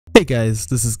Hey guys,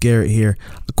 this is Garrett here.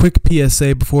 A quick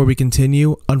PSA before we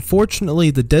continue. Unfortunately,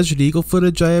 the Desert Eagle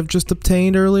footage I have just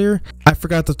obtained earlier, I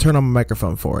forgot to turn on my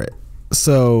microphone for it.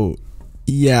 So,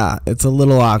 yeah, it's a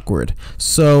little awkward.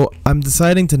 So, I'm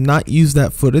deciding to not use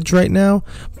that footage right now,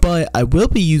 but I will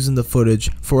be using the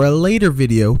footage for a later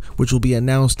video, which will be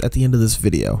announced at the end of this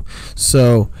video.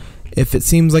 So, if it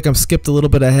seems like I'm skipped a little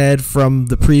bit ahead from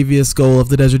the previous goal of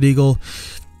the Desert Eagle,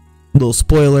 little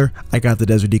spoiler, I got the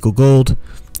Desert Eagle Gold.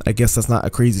 I guess that's not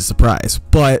a crazy surprise,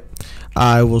 but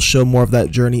I will show more of that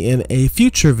journey in a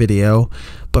future video.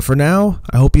 But for now,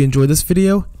 I hope you enjoyed this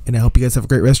video, and I hope you guys have a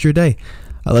great rest of your day.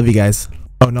 I love you guys.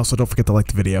 Oh, and also don't forget to like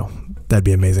the video. That'd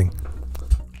be amazing.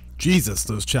 Jesus,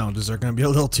 those challenges are going to be a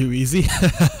little too easy.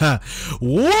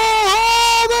 Whoa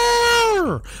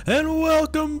there! And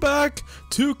welcome back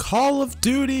to Call of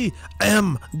Duty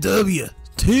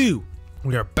MW2.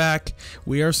 We are back.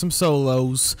 We are some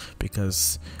solos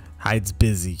because Hyde's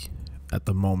busy at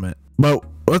the moment. But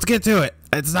let's get to it.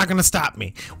 It's not gonna stop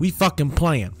me. We fucking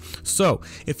playing. So,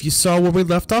 if you saw where we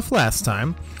left off last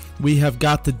time, we have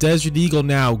got the Desert Eagle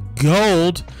now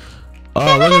gold.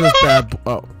 Oh, look at this bad.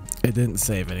 Oh, it didn't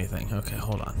save anything. Okay,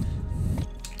 hold on.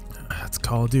 That's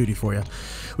Call of Duty for you.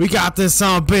 We got this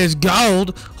son of a bitch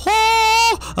gold.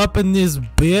 Oh, up in this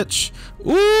bitch.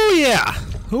 Ooh yeah.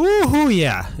 Ooh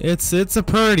yeah. It's a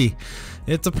pretty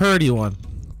one.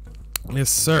 Yes,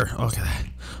 sir. Okay.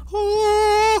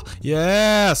 Oh,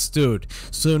 yes, dude.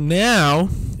 So now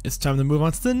it's time to move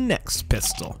on to the next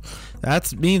pistol.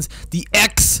 That means the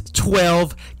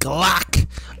X12 Glock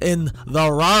in the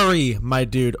Rari, my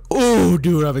dude. Oh,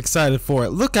 dude, I'm excited for it.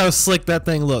 Look how slick that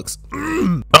thing looks.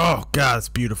 Oh, God, it's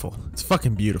beautiful. It's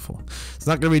fucking beautiful. It's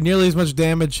not going to be nearly as much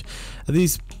damage as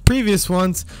these previous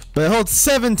ones, but it holds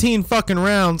 17 fucking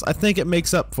rounds. I think it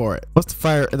makes up for it. What's the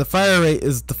fire? The fire rate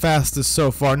is the fastest so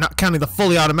far, not counting the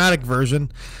fully automatic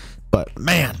version. But,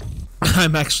 man,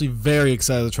 I'm actually very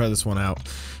excited to try this one out.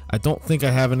 I don't think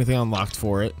I have anything unlocked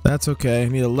for it. That's okay. I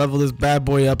need to level this bad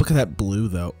boy up. Look at that blue,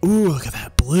 though. Ooh, look at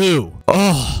that blue.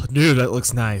 Oh, dude, that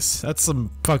looks nice. That's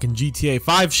some fucking GTA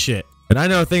 5 shit. And I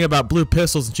know a thing about blue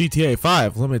pistols in GTA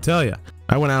 5, let me tell you.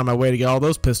 I went out of my way to get all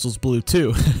those pistols blue,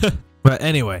 too. But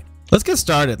anyway, let's get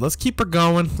started. Let's keep her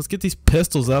going. Let's get these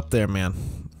pistols up there, man.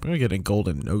 We're gonna get in gold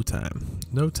in no time.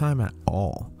 No time at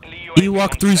all.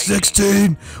 Ewok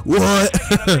 316! What?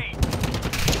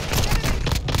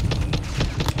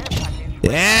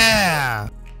 Yeah!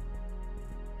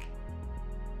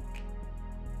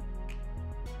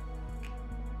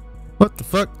 What the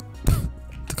fuck?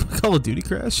 Call of Duty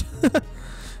crash? What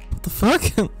the fuck?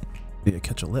 Need to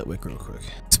catch a Litwick real quick.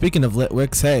 Speaking of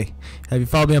Litwicks, hey, have you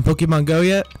followed me on Pokemon Go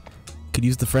yet? Could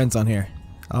use the friends on here.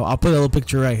 I'll put a little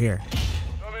picture right here.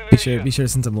 Be sure to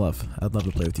send some love. I'd love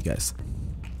to play with you guys.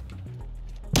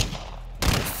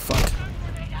 Fuck.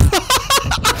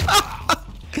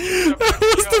 That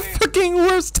was the fucking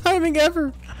worst timing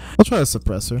ever. I'll try a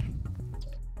suppressor.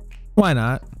 Why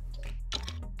not?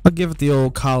 I'll give it the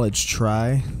old college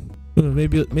try.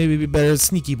 Maybe be better as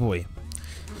Sneaky Boy.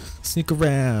 Sneak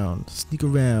around,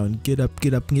 get up,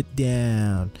 and get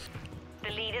down. The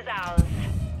lead is ours.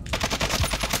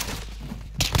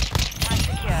 Time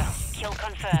secure. Kill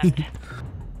confirmed.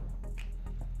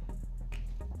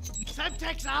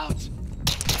 Semtex out.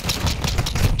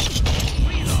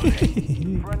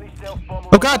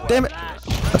 Oh god damn it! I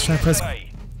was trying to press.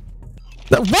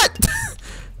 What?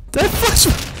 That flash.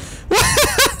 What?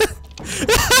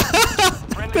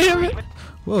 Damn it!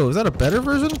 Whoa, is that a better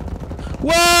version?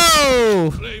 Whoa!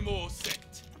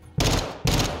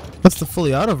 That's the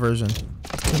fully auto version.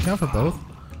 Can it count for both?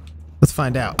 Let's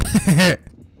find out.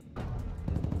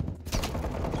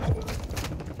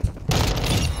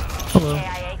 Hello.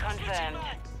 E²AIR confirmed.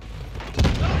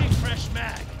 Loading fresh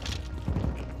mag.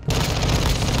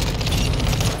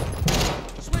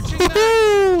 Switching mag.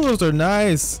 Woohoo! Those are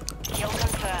nice. Kill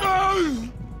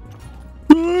confirmed.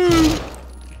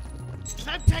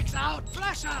 Semtex out.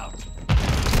 Flash out.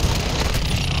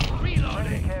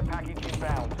 Reloading. Care package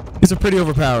inbound. These are pretty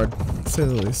overpowered, to say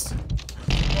the least.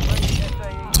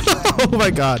 Oh my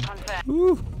god.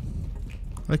 Ooh.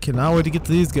 I cannot wait to get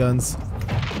to these guns.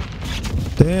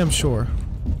 Damn sure.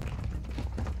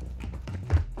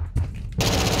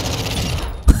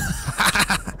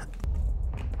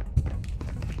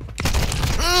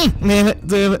 Damn it,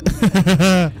 damn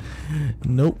it.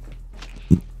 Nope.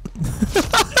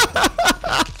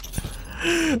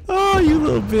 Oh, you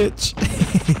little bitch.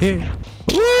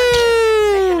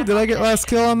 Woo! Did I get last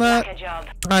kill on that?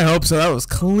 I hope so. That was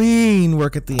clean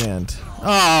work at the end.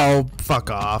 Oh, fuck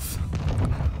off.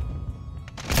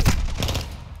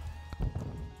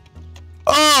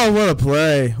 Oh, what a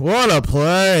play. What a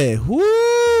play.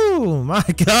 Woo! My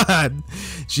God.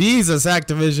 Jesus,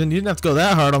 Activision. You didn't have to go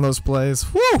that hard on those plays.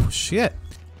 Woo! Shit.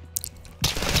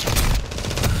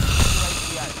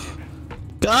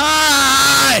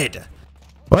 God!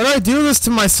 Why do I do this to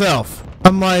myself?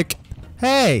 I'm like,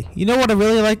 hey, you know what I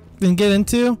really like and get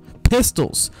into?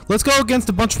 Pistols. Let's go against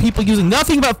a bunch of people using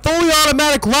nothing but fully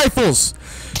automatic rifles.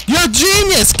 You're a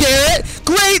genius, Garrett!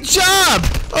 Great job!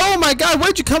 Oh my God,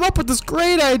 where'd you come up with this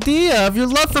great idea of your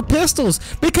love for pistols?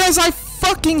 Because I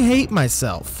fucking hate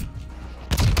myself.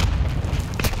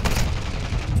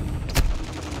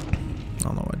 I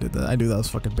don't know why I did that. I knew that was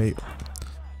fucking bait.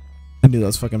 I knew that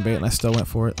was fucking bait and I still went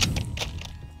for it.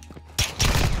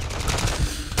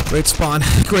 Great spawn.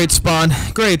 Great spawn.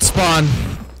 Great spawn.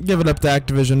 Give it up to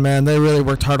Activision, man. They really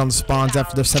worked hard on the spawns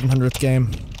after their 700th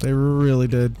game. They really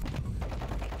did.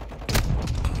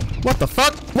 What the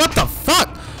fuck? What the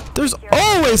fuck? There's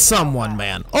always someone,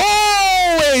 man.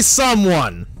 Always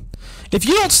someone. If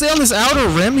you don't stay on this outer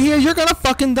rim here, you're gonna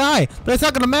fucking die. But it's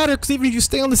not gonna matter, because even if you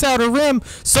stay on this outer rim,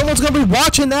 someone's gonna be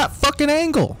watching that fucking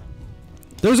angle.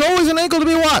 There's always an angle to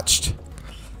be watched.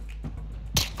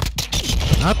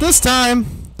 Not this time.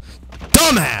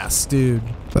 Dumbass, dude.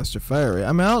 Faster fire rate.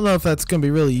 I mean, I don't know if that's gonna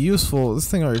be really useful. This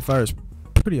thing already fires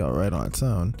pretty alright on its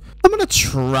own. I'm gonna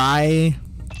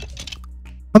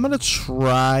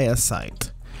try a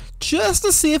sight. Just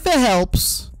to see if it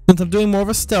helps. Since I'm doing more of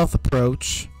a stealth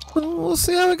approach. We'll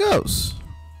see how it goes.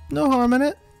 No harm in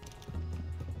it.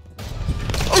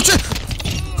 Oh shit!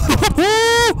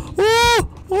 Oh, oh,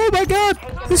 oh my God!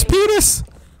 His penis!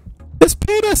 His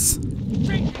penis!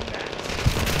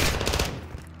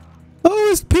 Oh,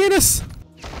 his penis!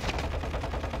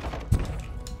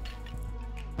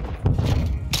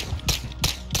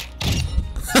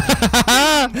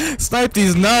 Snipe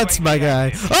these nuts, my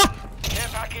guy. Oh!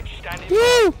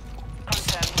 Woo!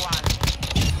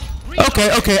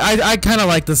 Okay, okay, I kind of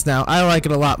like this now. I like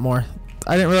it a lot more.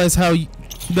 I didn't realize how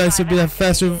nice would be that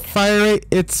faster fire rate.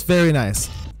 It's very nice.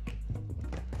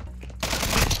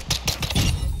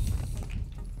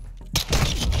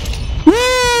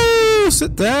 Woo!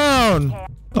 Sit down.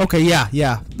 Okay,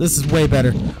 yeah. This is way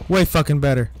better. Way fucking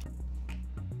better.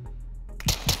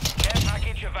 Care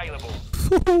package available.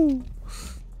 Woo!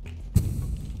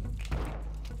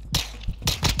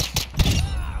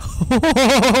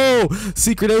 Oh,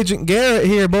 Secret Agent Garrett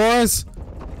here, boys.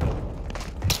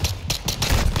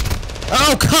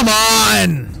 Oh, come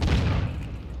on!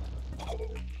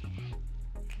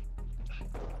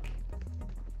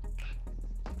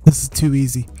 This is too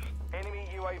easy. Enemy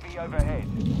UAV overhead.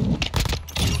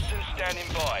 Houston standing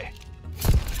by.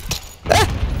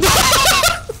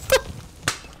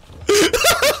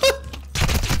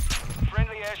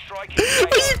 Friendly airstrike.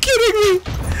 Are you kidding me?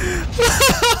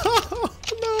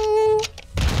 No.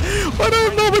 Why do I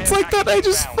have moments like that? I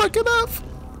just fuck it up.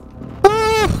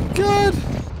 Oh, God.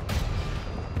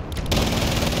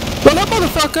 Run up,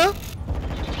 motherfucker.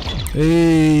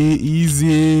 Hey,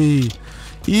 easy.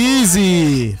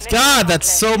 Easy. God, that's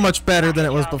so much better than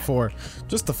it was before.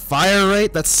 Just the fire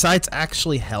rate, that sight's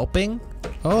actually helping.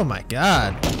 Oh, my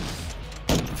God.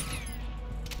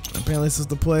 Apparently, this is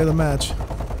the play of the match.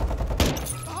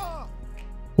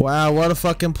 Wow, what a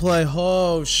fucking play.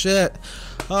 Oh, shit.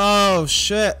 Oh,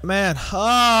 shit, man.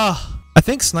 Ah. I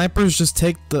think snipers just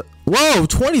take the... Whoa,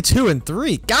 22 and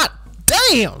 3. God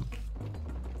damn.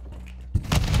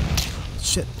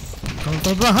 Shit. Coming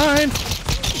from behind.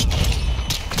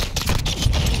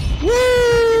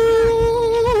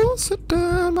 Woo! Sit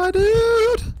down, my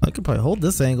dude. I could probably hold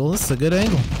this angle. This is a good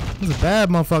angle. This is a bad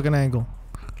motherfucking angle.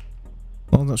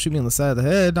 Well, don't shoot me on the side of the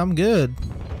head. I'm good.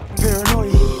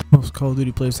 Most Call of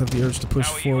Duty players have the urge to push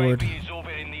forward.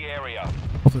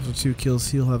 Hopefully for 2 kills,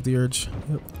 he'll have the urge.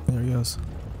 Yep, there he goes.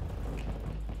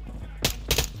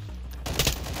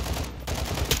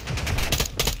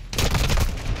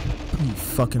 Are you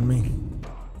fucking me?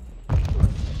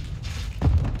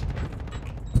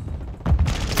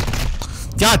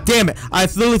 God damn it! I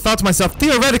literally thought to myself,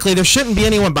 theoretically, there shouldn't be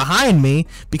anyone behind me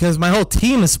because my whole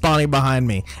team is spawning behind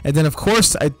me. And then, of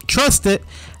course, I trust it.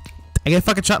 I get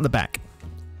fucking shot in the back.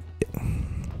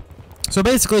 So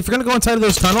basically, if you're gonna go inside of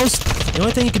those tunnels, the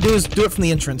only thing you can do is do it from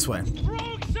the entranceway.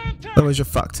 Otherwise, you're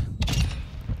fucked.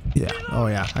 Yeah. Oh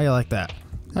yeah. How do you like that?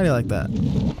 How do you like that?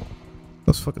 That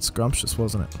was fucking scrumptious,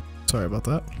 wasn't it? Sorry about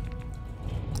that.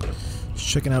 Just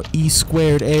checking out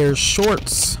E²AIR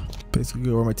shorts. Basically,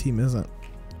 go where my team isn't.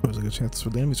 There's a good chance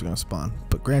where the enemies are gonna spawn.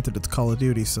 But granted, it's Call of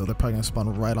Duty, so they're probably gonna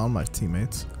spawn right on my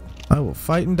teammates. I will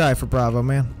fight and die for Bravo,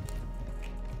 man.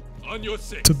 On your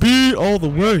six. To be all the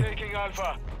way. Taking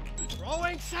Alpha.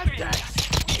 Throwing Semtex.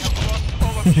 We have lost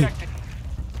all objectives.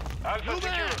 Alpha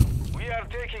secure. We are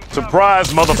taking Surprise,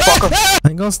 motherfucker! I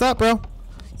ain't gonna stop, bro.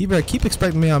 You better keep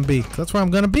expecting me on B. 'Cause that's where I'm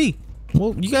gonna be.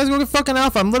 Well, you guys go get fucking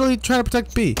Alpha. I'm literally trying to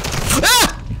protect B.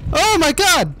 Ah! Oh my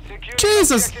god!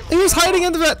 Jesus! He was hiding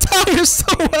under that tire so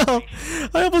well!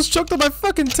 I almost choked on my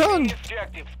fucking tongue!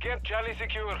 objectives. Get Charlie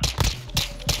secure.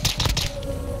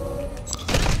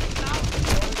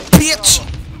 Bitch!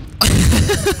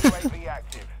 UAV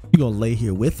active. You gonna lay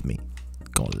here with me.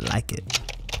 Gonna like it.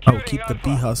 Oh, keep the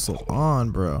B hustle on,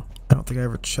 bro. I don't think I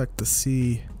ever checked to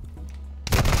see.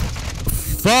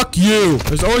 Fuck you!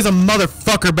 There's always a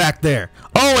motherfucker back there.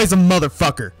 Always a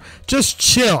motherfucker. Just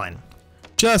chilling.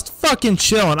 Just fucking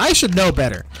chilling. I should know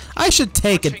better. I should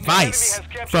take advice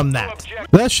from that.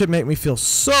 That shit make me feel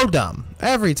so dumb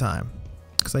every time.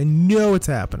 Because I know it's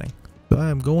happening. So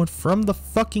I am going from the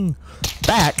fucking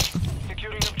back.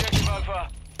 Securing objective Alpha.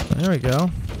 There we go.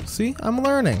 See? I'm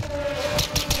learning.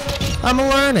 I'm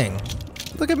learning.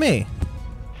 Look at me.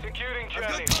 Securing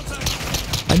Charlie.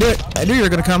 I knew it. I knew you were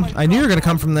gonna come. I knew you were gonna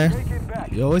come from there.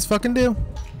 You always fucking do.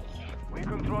 We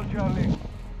control Charlie.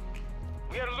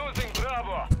 We are losing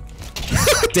Bravo.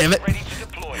 Damn it. Ready to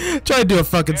deploy. Try to do a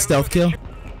fucking stealth kill. Get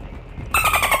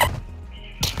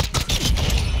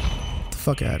the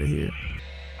fuck out of here.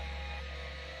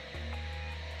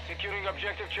 Securing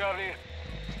objective Charlie.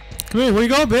 Come here. Where you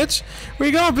going, bitch? Where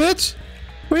you going, bitch?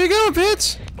 Where you going,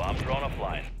 bitch? Bomb drone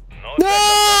offline. No!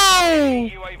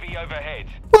 UAV overhead.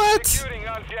 What? Securing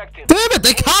objective. Damn it!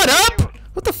 They caught up.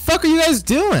 What the fuck are you guys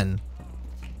doing?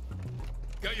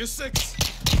 Got your 6.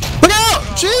 Look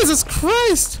out! Jesus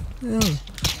Christ!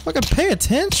 Fucking pay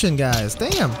attention, guys.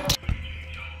 Damn.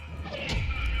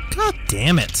 God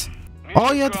damn it.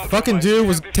 All you had to fucking do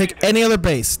was take any other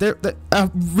base.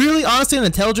 Really, honestly, an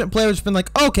intelligent player has been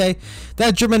like, okay,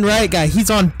 that German riot guy, he's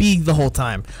on B the whole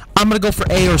time. I'm gonna go for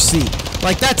A or C.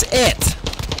 Like, that's it.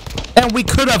 And we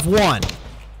could have won.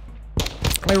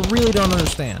 I really don't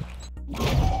understand.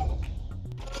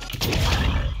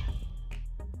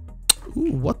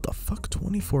 Ooh, what the fuck?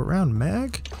 24 round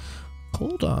mag?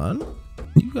 Hold on.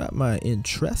 You got my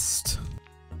interest.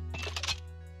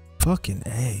 Fucking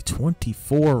A,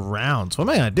 24 rounds. What am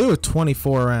I gonna do with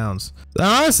 24 rounds?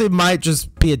 That honestly might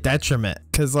just be a detriment.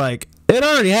 Cause like, it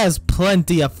already has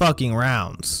plenty of fucking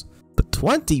rounds. But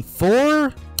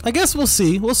 24? I guess we'll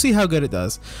see. We'll see how good it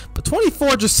does. But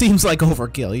 24 just seems like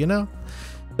overkill, you know?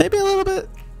 Maybe a little bit.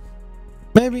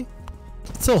 Maybe.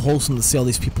 It's so wholesome to see all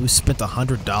these people who spent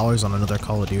 $100 on another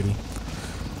Call of Duty.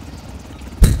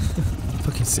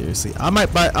 Fucking seriously. I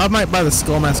might buy the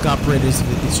Skull Mask Operators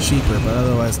if it's cheaper, but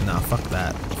otherwise, nah, fuck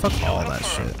that. Fuck all that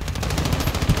shit.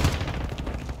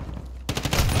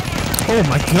 Oh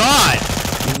my god!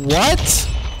 What?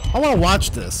 I wanna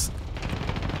watch this.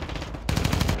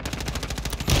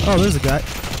 Oh, there's a guy.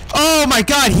 Oh my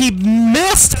god, he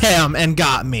missed him and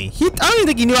got me. I don't even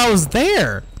think he knew I was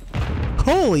there.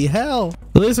 Holy hell.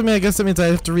 At least, I mean, I guess that means I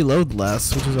have to reload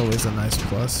less, which is always a nice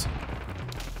plus.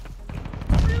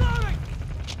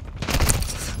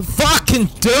 Fucking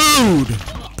dude!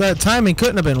 That timing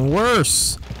couldn't have been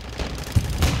worse.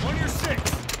 On your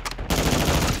 6.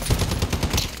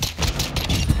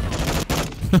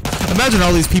 Imagine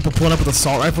all these people pulling up with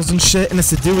assault rifles and shit, and it's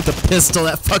the dude with the pistol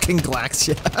that fucking glacks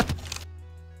you.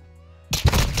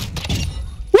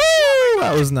 Woo!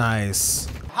 That was nice.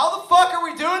 How the fuck are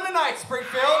we doing tonight,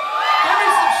 Springfield? Give me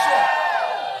some shit.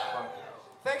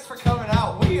 Thanks for coming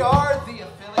out. We are the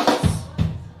Affiliates,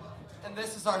 and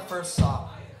this is our first song.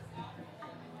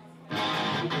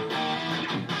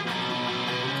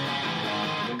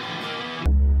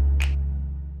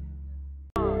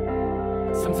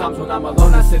 Sometimes when I'm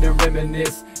alone I sit and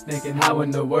reminisce, thinking how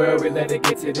in the world we let it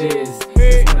get to this.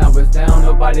 'Cause when I was down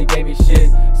nobody gave me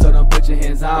shit, so don't put your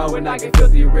hands out when I get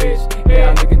filthy rich.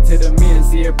 Yeah, I look into the mirror and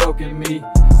see it broken me.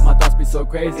 My thoughts be so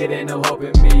crazy, there ain't no hope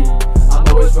in me. I'm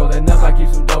always rolling up, I keep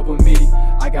some dope with me.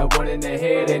 I got one in the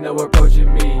head, ain't no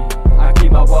approaching me. I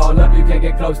keep my wall up, you can't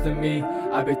get close to me.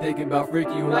 I been thinking about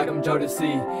freaking you like I'm Joe to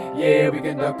see. Yeah, we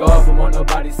can duck off and won't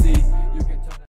nobody see. You can